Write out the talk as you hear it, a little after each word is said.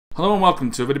Hello and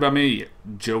welcome to a video by me,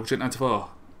 JokeJet94.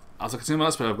 As I continue my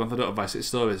let's play, I've gone through the Vice City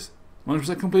Stories.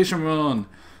 100% completion run,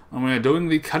 and we're doing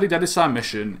the Caddy Daddy side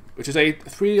mission, which is a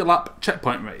 3-lap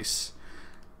checkpoint race.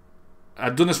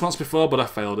 I'd done this once before, but I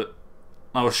failed it.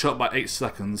 I was shot by 8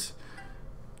 seconds.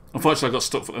 Unfortunately, I got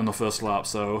stuck in the first lap,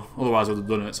 so otherwise I would have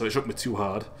done it, so it shook me too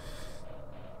hard.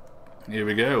 Here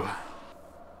we go.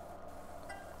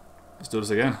 Let's do this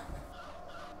again.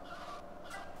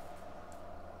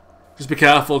 Just be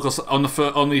careful, because on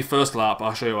the first lap,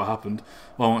 I'll show you what happened.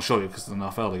 Well, I won't show you because then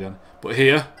I failed again. But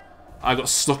here, I got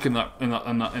stuck in that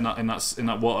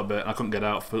water bit, and I couldn't get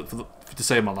out to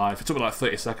save my life. It took me like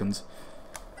 30 seconds.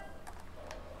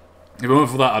 If it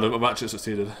weren't for that, I'd have actually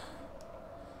succeeded.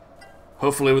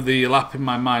 Hopefully, with the lap in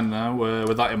my mind now,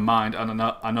 with that in mind, and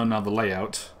I know now the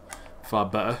layout far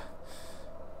better,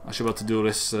 I should be able to do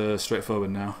this straightforward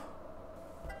now.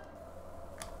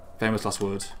 Famous last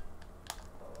words.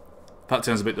 That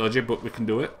turns a bit dodgy, but we can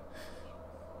do it.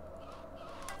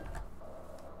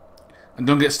 And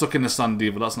don't get stuck in the sand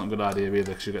either, that's not a good idea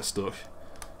either, because you get stuck.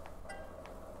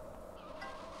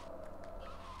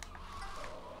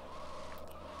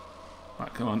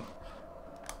 Right, come on.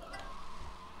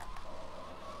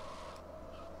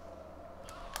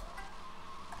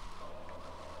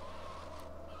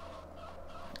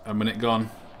 A minute gone.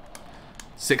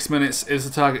 6 minutes is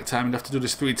the target time. You have to do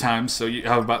this 3 times, so you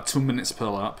have about 2 minutes per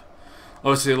lap.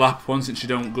 Obviously, lap 1, since you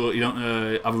don't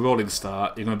have a rolling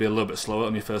start, you're going to be a little bit slower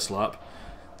on your first lap.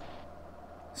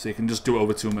 So you can just do it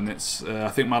over 2 minutes. I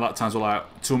think my lap times were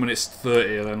like 2 minutes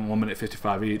 30 and then 1 minute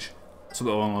 55 each.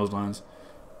 Something along those lines.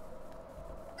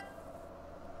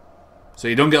 So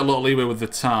you don't get a lot of leeway with the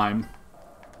time.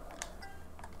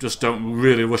 Just don't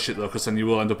really rush it though, because then you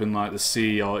will end up in like the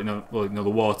sea or the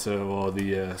water or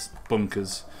the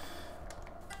bunkers,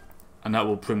 and that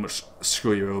will pretty much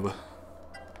screw you over.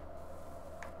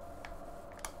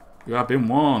 You have been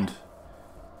warned.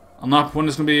 And that one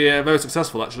is going to be very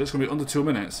successful actually. It's going to be under 2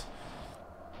 minutes.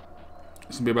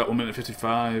 It's going to be about 1 minute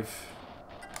 55.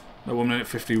 No, 1 minute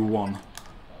 51.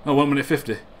 No, 1 minute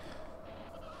 50.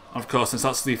 Of course, since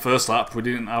that's the first lap, we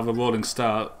didn't have a rolling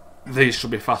start. These should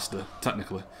be faster,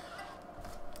 technically.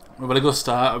 We've had a good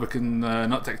start. We can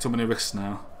not take too many risks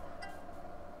now.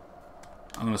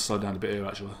 I'm going to slow down a bit here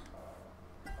actually.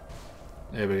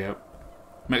 There we go.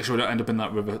 Make sure we don't end up in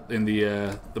that river, in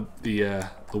the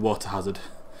water hazard.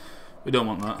 We don't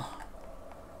want that.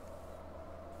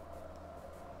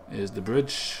 Here's the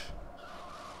bridge.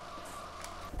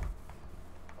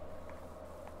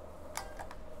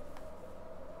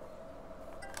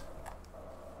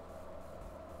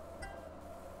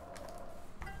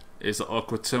 Here's the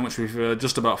awkward turn, which we've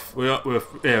just about we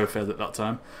failed at that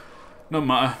time. No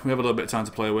matter, we have a little bit of time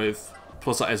to play with.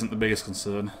 Plus, that isn't the biggest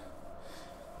concern.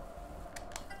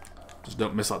 Just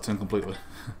don't miss that turn completely.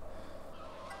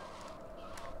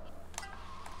 I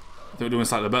think we're doing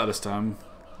slightly better this time.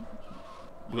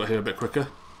 We got here a bit quicker.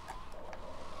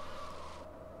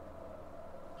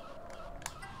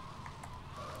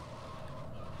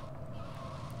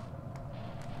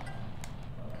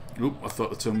 Oop, I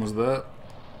thought the turn was there,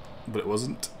 but it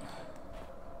wasn't.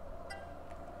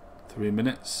 3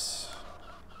 minutes.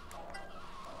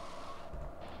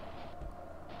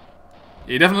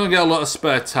 You definitely don't get a lot of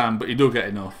spare time, but you do get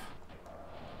enough.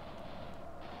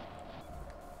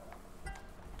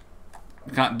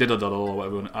 You can't diddle-daddle or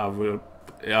whatever,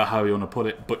 how you want to put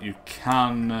it, but you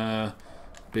can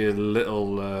be a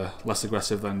little less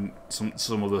aggressive than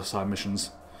some other side missions.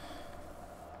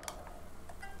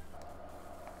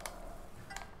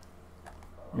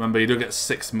 Remember, you do get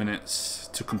 6 minutes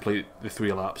to complete the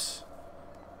 3 laps.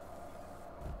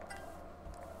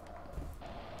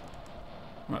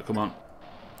 Right, come on.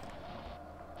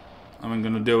 I'm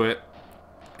going to do it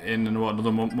in what,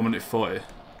 another 1 minute 40.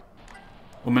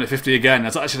 1 minute 50 again.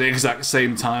 That's actually the exact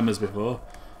same time as before.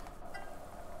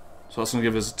 So that's going to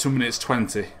give us 2 minutes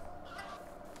 20.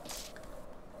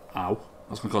 Ow.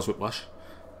 That's going to cause whiplash.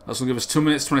 That's going to give us 2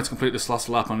 minutes 20 to complete this last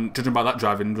lap. And judging by that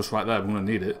driving just right there, we're going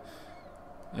to need it.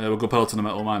 We'll go pedal to the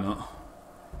metal, why not?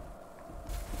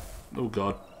 Oh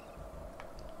god.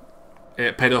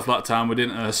 It paid off that time. We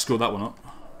didn't screw that one up.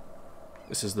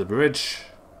 This is the bridge,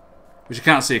 which you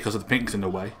can't see because of the pinks in the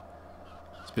way.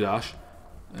 It's a bit harsh.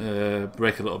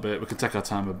 Brake a little bit. We can take our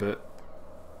time a bit.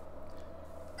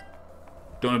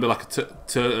 Don't want to be like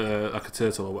a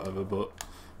turtle or whatever, but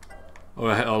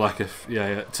or like a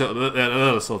turtle. There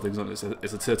are sort of things on it.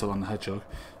 It's a turtle and a hedgehog.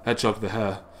 Hedgehog the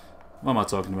hare. What am I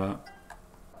talking about?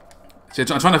 See,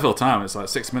 I'm trying to fill time. It's like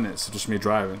 6 minutes of just me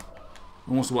driving.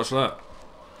 Who wants to watch that?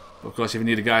 But of course, if you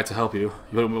need a guy to help you,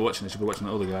 you won't be watching it. You'll be watching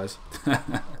the other guys.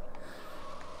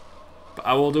 But up.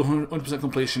 I will do 100%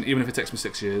 completion even if it takes me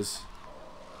 6 years.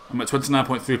 I'm at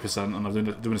 29.3% and I've been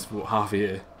doing this for about half a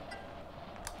year.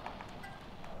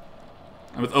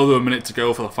 And with over a minute to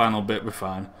go for the final bit, we're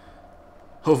fine.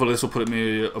 Hopefully this will put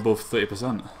me above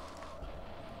 30%.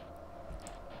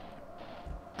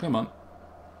 Come on.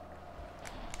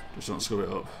 Just don't screw it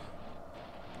up.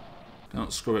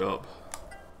 Don't screw it up.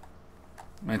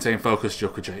 Maintain focus,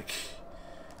 Joker Jake.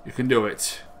 You can do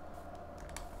it.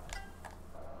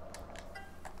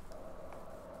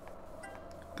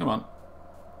 Come on.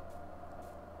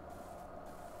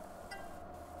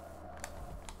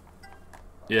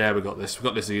 Yeah, we got this. We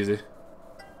got this easy.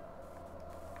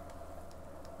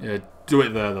 Yeah, do it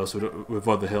there though, so we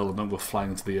avoid the hill and don't go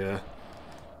flying into the air.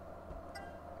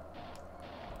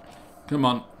 Come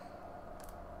on.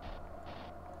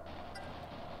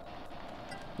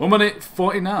 1 minute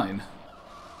 49.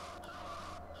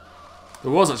 It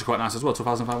was actually quite nice as well,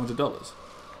 $2,500.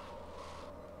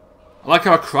 I like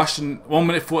how I crashed in 1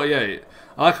 minute 48.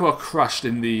 I like how I crashed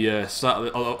in the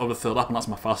start of the third lap, and that's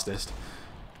my fastest.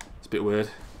 It's a bit weird.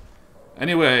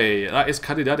 Anyway, that is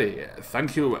Caddy Daddy.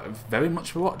 Thank you very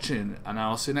much for watching, and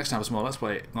I'll see you next time for some more Let's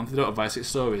Play. Antidote of Vice City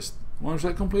Stories.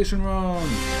 100% completion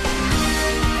run.